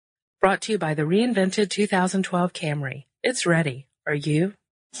Brought to you by the reinvented 2012 Camry. It's ready. Are you?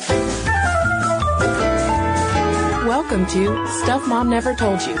 Welcome to Stuff Mom Never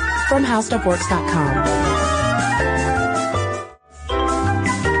Told You from HowStuffWorks.com.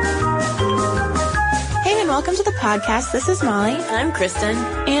 Hey, and welcome to the podcast. This is Molly. I'm Kristen.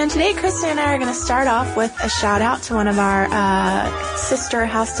 And today, Kristen and I are going to start off with a shout out to one of our sister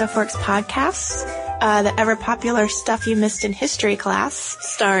How Stuff Works podcasts, the ever popular Stuff You Missed in History class.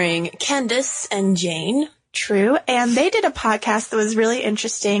 Starring Candace and Jane. True. And they did a podcast that was really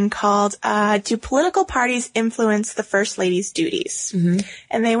interesting called, Do Political Parties Influence the First Lady's Duties? Mm-hmm.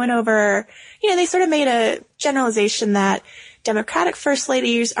 And they went over, they sort of made a generalization that Democratic first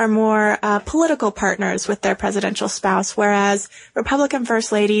ladies are more political partners with their presidential spouse, whereas Republican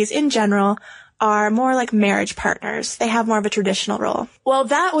first ladies in general are more like marriage partners. They have more of a traditional role. Well,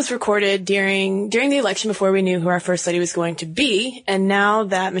 that was recorded during the election before we knew who our first lady was going to be. And now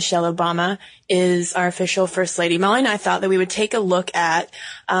that Michelle Obama is our official first lady, Molly and I thought that we would take a look at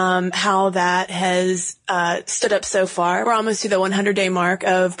how that has stood up so far. We're almost to the 100-day mark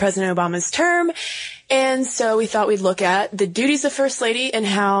of President Obama's term. And so we thought we'd look at the duties of first lady and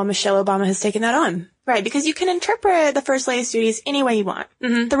how Michelle Obama has taken that on. Right, because you can interpret the first lady's duties any way you want.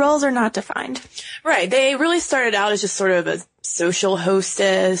 Mm-hmm. The roles are not defined. Right. They really started out as just sort of a social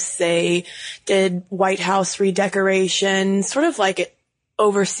hostess. They did White House redecoration, sort of like an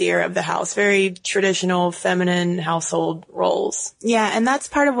overseer of the house. Very traditional feminine household roles. Yeah, and that's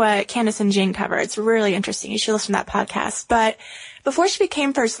part of what Candace and Jane cover. It's really interesting. You should listen to that podcast. But before she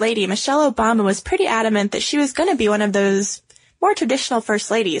became first lady, Michelle Obama was pretty adamant that she was going to be one of those more traditional first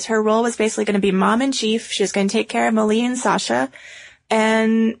ladies. Her role was basically going to be mom in chief. She was going to take care of Malia and Sasha.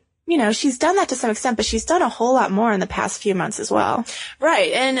 And, she's done that to some extent, but she's done a whole lot more in the past few months as well.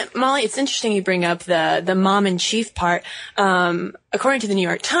 Right. And Molly, it's interesting you bring up the mom in chief part. According to the New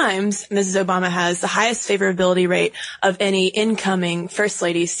York Times, Mrs. Obama has the highest favorability rate of any incoming first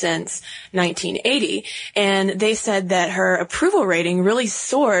lady since 1980. And they said that her approval rating really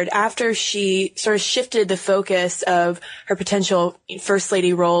soared after she sort of shifted the focus of her potential first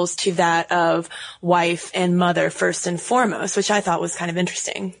lady roles to that of wife and mother first and foremost, which I thought was kind of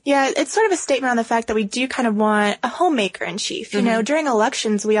interesting. Yeah, it's sort of a statement on the fact that we do kind of want a homemaker in chief. Mm-hmm. During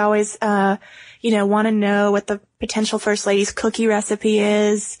elections, we always, want to know what the potential first lady's cookie recipe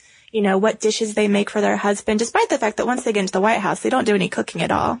is, what dishes they make for their husband, despite the fact that once they get into the White House, they don't do any cooking at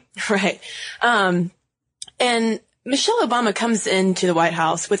all. Right. And Michelle Obama comes into the White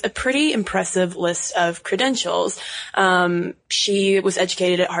House with a pretty impressive list of credentials. She was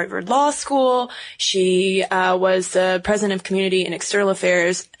educated at Harvard Law School. She was the president of Community and External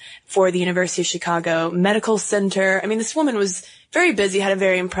Affairs for the University of Chicago Medical Center. I mean, this woman was very busy, had a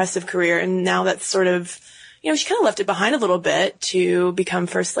very impressive career, and now that's sort of, she kind of left it behind a little bit to become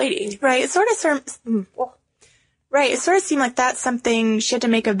first lady. Right. It sort of seemed like that's something she had to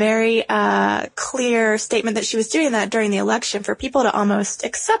make a very clear statement that she was doing that during the election for people to almost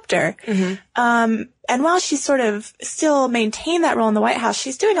accept her. Mm-hmm. And while she sort of still maintained that role in the White House,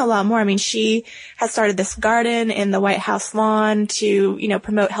 she's doing a lot more. I mean, she has started this garden in the White House lawn to,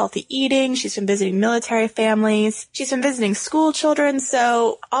 promote healthy eating. She's been visiting military families. She's been visiting school children.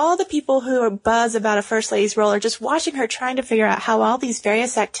 So all the people who buzz about a first lady's role are just watching her trying to figure out how all these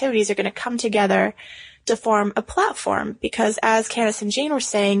various activities are going to come together to form a platform, because as Candace and Jane were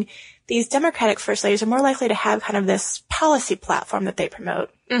saying, these Democratic first ladies are more likely to have kind of this policy platform that they promote.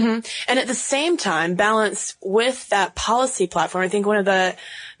 Mm-hmm. And at the same time, balanced with that policy platform, I think one of the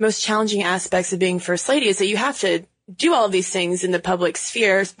most challenging aspects of being first lady is that you have to do all of these things in the public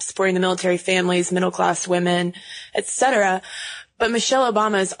sphere, supporting the military families, middle-class women, etc. But Michelle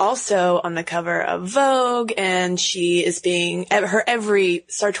Obama is also on the cover of Vogue, and she is her every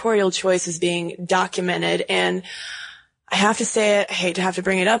sartorial choice is being documented. And I have to say it, I hate to have to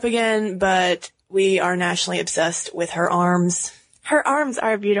bring it up again, but we are nationally obsessed with her arms. Her arms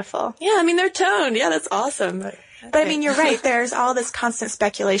are beautiful. Yeah, I mean, they're toned. Yeah, that's awesome. But I mean, you're right. There's all this constant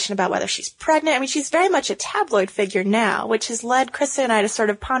speculation about whether she's pregnant. I mean, she's very much a tabloid figure now, which has led Kristen and I to sort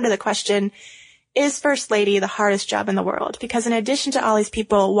of ponder the question, is First Lady the hardest job in the world? Because in addition to all these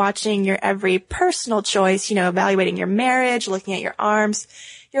people watching your every personal choice, evaluating your marriage, looking at your arms,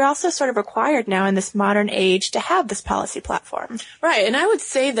 you're also sort of required now in this modern age to have this policy platform. Right. And I would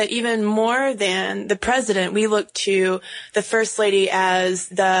say that even more than the president, we look to the First Lady as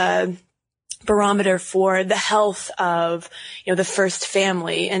the barometer for the health of, the first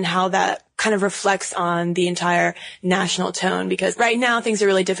family and how that kind of reflects on the entire national tone, because right now things are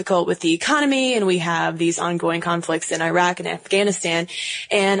really difficult with the economy and we have these ongoing conflicts in Iraq and Afghanistan.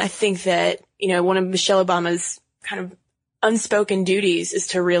 And I think that, one of Michelle Obama's kind of unspoken duties is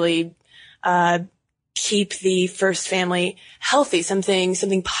to really keep the first family healthy,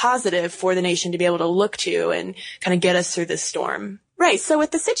 something positive for the nation to be able to look to and kind of get us through this storm. Right. So with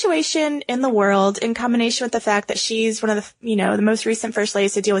the situation in the world, in combination with the fact that she's one of the, the most recent first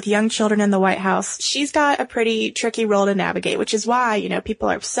ladies to deal with young children in the White House, she's got a pretty tricky role to navigate, which is why, people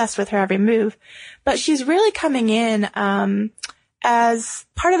are obsessed with her every move. But she's really coming in, as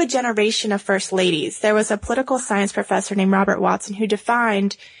part of a generation of first ladies. There was a political science professor named Robert Watson who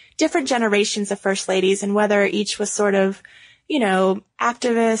defined different generations of first ladies and whether each was sort of,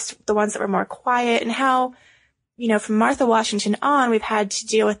 activist, the ones that were more quiet, and how, from Martha Washington on, we've had to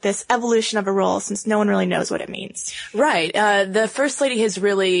deal with this evolution of a role since no one really knows what it means. Right. The First Lady has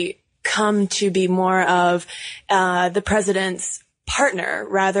really come to be more of the president's partner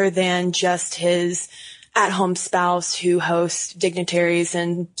rather than just his at-home spouse who hosts dignitaries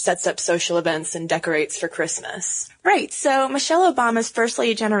and sets up social events and decorates for Christmas. Right. So Michelle Obama's First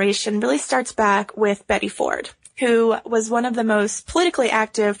Lady generation really starts back with Betty Ford, who was one of the most politically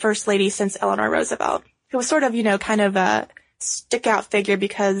active First Ladies since Eleanor Roosevelt, who was sort of, kind of a stick-out figure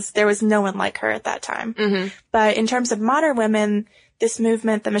because there was no one like her at that time. Mm-hmm. But in terms of modern women, this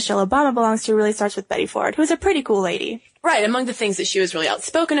movement that Michelle Obama belongs to really starts with Betty Ford, who's a pretty cool lady. Right. Among the things that she was really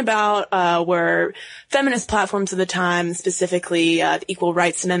outspoken about were feminist platforms of the time, specifically the Equal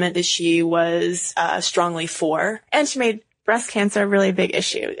Rights Amendment that she was strongly for. And she made breast cancer a really big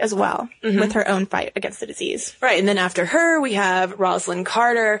issue as well, with her own fight against the disease. Right. And then after her, we have Rosalynn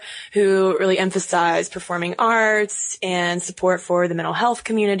Carter, who really emphasized performing arts and support for the mental health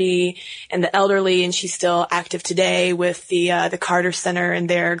community and the elderly. And she's still active today with the Carter Center and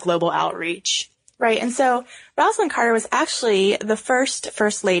their global outreach. Right. And so Rosalynn Carter was actually the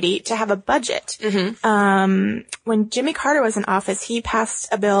first lady to have a budget. When Jimmy Carter was in office, he passed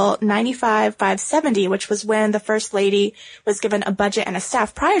a bill 95-570, which was when the first lady was given a budget and a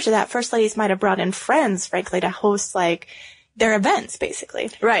staff. Prior to that, first ladies might have brought in friends, frankly, to host their events,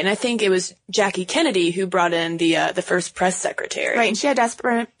 basically. Right. And I think it was Jackie Kennedy who brought in the first press secretary. Right. And she had to ask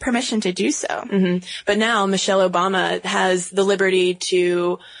permission to do so. But now Michelle Obama has the liberty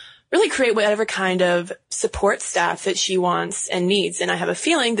to really create whatever kind of support staff that she wants and needs. And I have a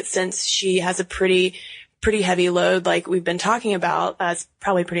feeling that since she has a pretty heavy load, like we've been talking about, it's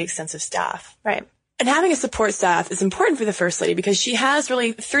probably pretty extensive staff. Right. And having a support staff is important for the First Lady because she has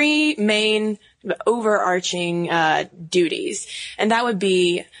really three main overarching duties. And that would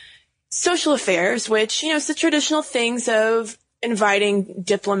be social affairs, which, it's the traditional things of inviting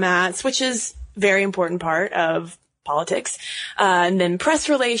diplomats, which is a very important part of politics, and then press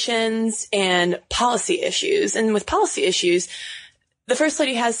relations and policy issues. And with policy issues, the First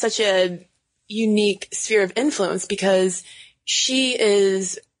Lady has such a unique sphere of influence because she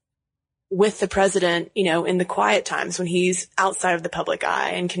is with the president, in the quiet times when he's outside of the public eye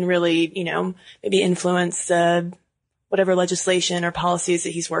and can really, maybe influence whatever legislation or policies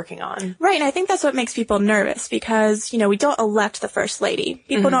that he's working on. Right. And I think that's what makes people nervous because, we don't elect the First Lady.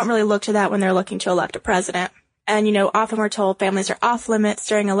 People don't really look to that when they're looking to elect a president. And, often we're told families are off limits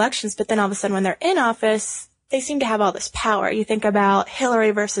during elections, but then all of a sudden when they're in office, they seem to have all this power. You think about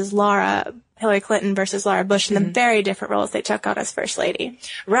Hillary Clinton versus Laura Bush and the very different roles they took on as First Lady.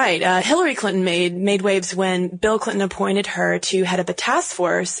 Right. Hillary Clinton made waves when Bill Clinton appointed her to head up a task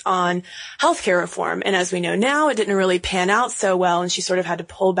force on healthcare reform. And as we know now, it didn't really pan out so well, and she sort of had to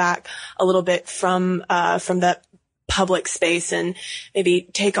pull back a little bit from that public space and maybe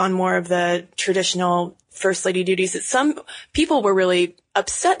take on more of the traditional First Lady duties that some people were really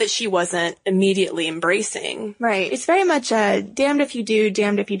upset that she wasn't immediately embracing. Right. It's very much a damned if you do,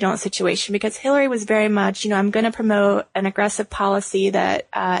 damned if you don't situation because Hillary was very much, I'm going to promote an aggressive policy that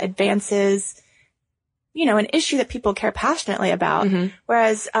advances, an issue that people care passionately about.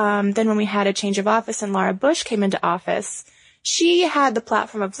 Whereas then when we had a change of office and Laura Bush came into office, she had the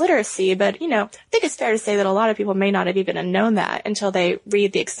platform of literacy, but, I think it's fair to say that a lot of people may not have even known that until they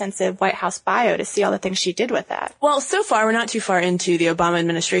read the extensive White House bio to see all the things she did with that. Well, so far, we're not too far into the Obama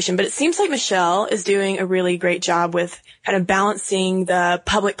administration, but it seems like Michelle is doing a really great job with kind of balancing the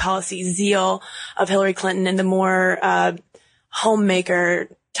public policy zeal of Hillary Clinton and the more homemaker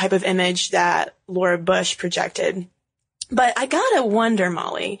type of image that Laura Bush projected. But I gotta wonder,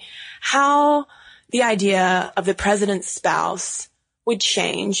 Molly, how the idea of the president's spouse would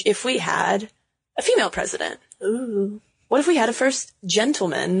change if we had a female president. Ooh. What if we had a first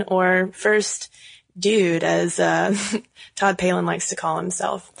gentleman or first dude, as Todd Palin likes to call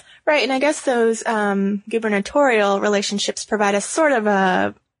himself? Right, and I guess those gubernatorial relationships provide us sort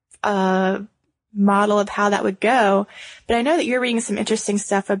of a model of how that would go. But I know that you're reading some interesting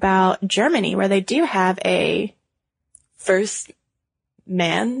stuff about Germany, where they do have a first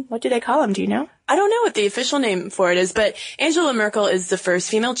man. What do they call him? Do you know? I don't know what the official name for it is, but Angela Merkel is the first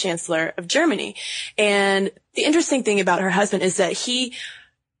female chancellor of Germany. And the interesting thing about her husband is that he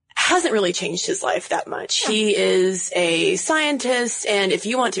hasn't really changed his life that much. He is a scientist, and if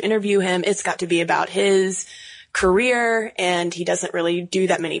you want to interview him, it's got to be about his career, and he doesn't really do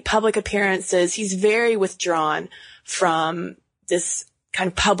that many public appearances. He's very withdrawn from this kind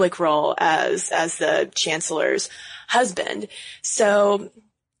of public role as the chancellor's husband. So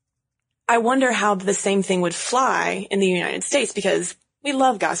I wonder how the same thing would fly in the United States, because we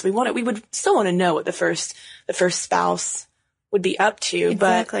love gossip. We would still want to know what the first spouse would be up to.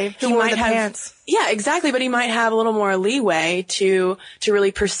 Exactly. But he might have pants. Yeah, exactly. But he might have a little more leeway to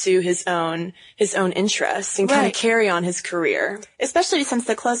really pursue his own interests and kind of carry on his career. Especially since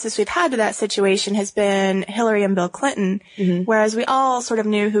the closest we've had to that situation has been Hillary and Bill Clinton. Mm-hmm. Whereas we all sort of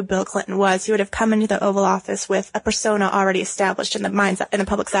knew who Bill Clinton was. He would have come into the Oval Office with a persona already established in the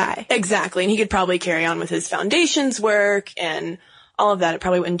public's eye. Exactly. And he could probably carry on with his foundation's work and all of that. It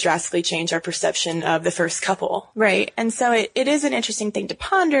probably wouldn't drastically change our perception of the first couple. Right. And so it is an interesting thing to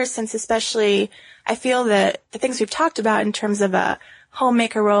ponder, since especially I feel that the things we've talked about in terms of a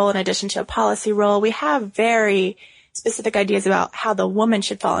homemaker role in addition to a policy role, we have very specific ideas about how the woman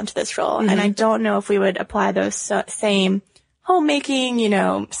should fall into this role. Mm-hmm. And I don't know if we would apply those same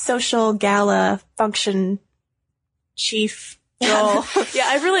homemaking, social gala function chief role. Yeah,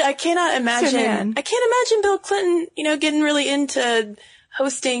 I cannot imagine Bill Clinton, getting really into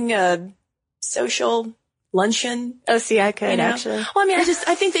hosting a social luncheon. Oh, see, I could actually. Well, I mean,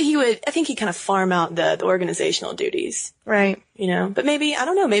 I think he'd kind of farm out the organizational duties. Right. But maybe, I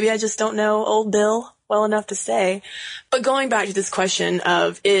don't know, maybe I just don't know old Bill well enough to say. But going back to this question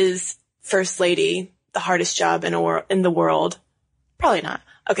of, is First Lady the hardest job in the world? Probably not.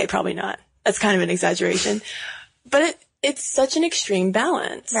 Okay, probably not. That's kind of an exaggeration. But it's such an extreme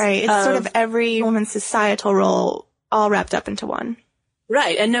balance. Right. It's sort of every woman's societal role all wrapped up into one.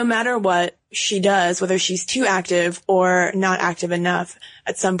 Right. And no matter what she does, whether she's too active or not active enough,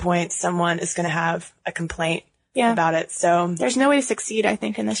 at some point someone is going to have a complaint about it. So there's no way to succeed, I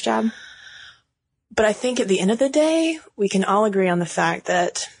think, in this job. But I think at the end of the day, we can all agree on the fact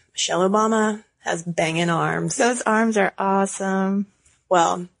that Michelle Obama has banging arms. Those arms are awesome.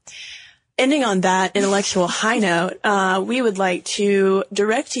 Well, ending on that intellectual high note, we would like to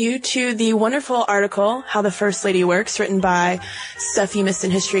direct you to the wonderful article, How the First Lady Works, written by Stuff You Missed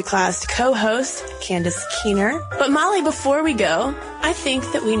in History Class co-host Candace Keener. But Molly, before we go, I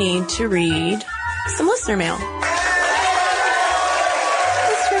think that we need to read some listener mail.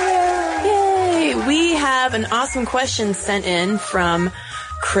 Yay! We have an awesome question sent in from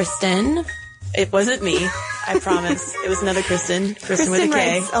Kristen. It wasn't me. I promise. It was another Kristen with a K. Kristen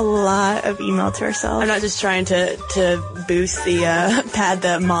writes a lot of email to herself. I'm not just trying to boost the pad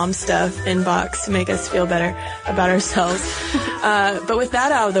the mom stuff inbox to make us feel better about ourselves. But with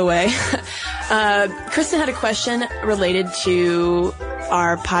that out of the way, Kristen had a question related to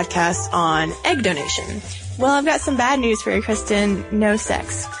our podcast on egg donation. Well, I've got some bad news for you, Kristen. No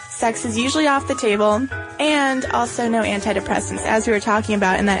sex. Sex is usually off the table, and also no antidepressants. As we were talking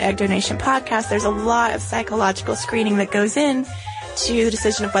about in that egg donation podcast, there's a lot of psychological screening that goes in to the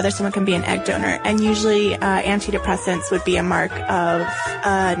decision of whether someone can be an egg donor, and usually antidepressants would be a mark of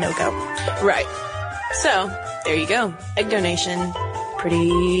no-go. Right. So, there you go. Egg donation.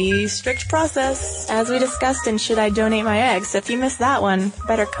 Pretty strict process. As we discussed in Should I Donate My Eggs? So if you missed that one,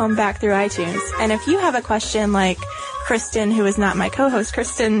 better come back through iTunes. And if you have a question like Kristen, who is not my co-host,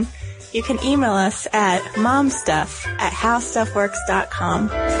 Kristen, you can email us at momstuff@howstuffworks.com.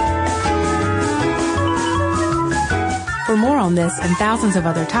 For more on this and thousands of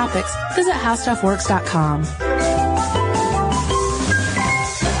other topics, visit howstuffworks.com.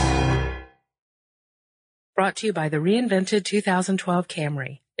 Brought to you by the reinvented 2012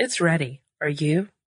 Camry. It's ready. Are you?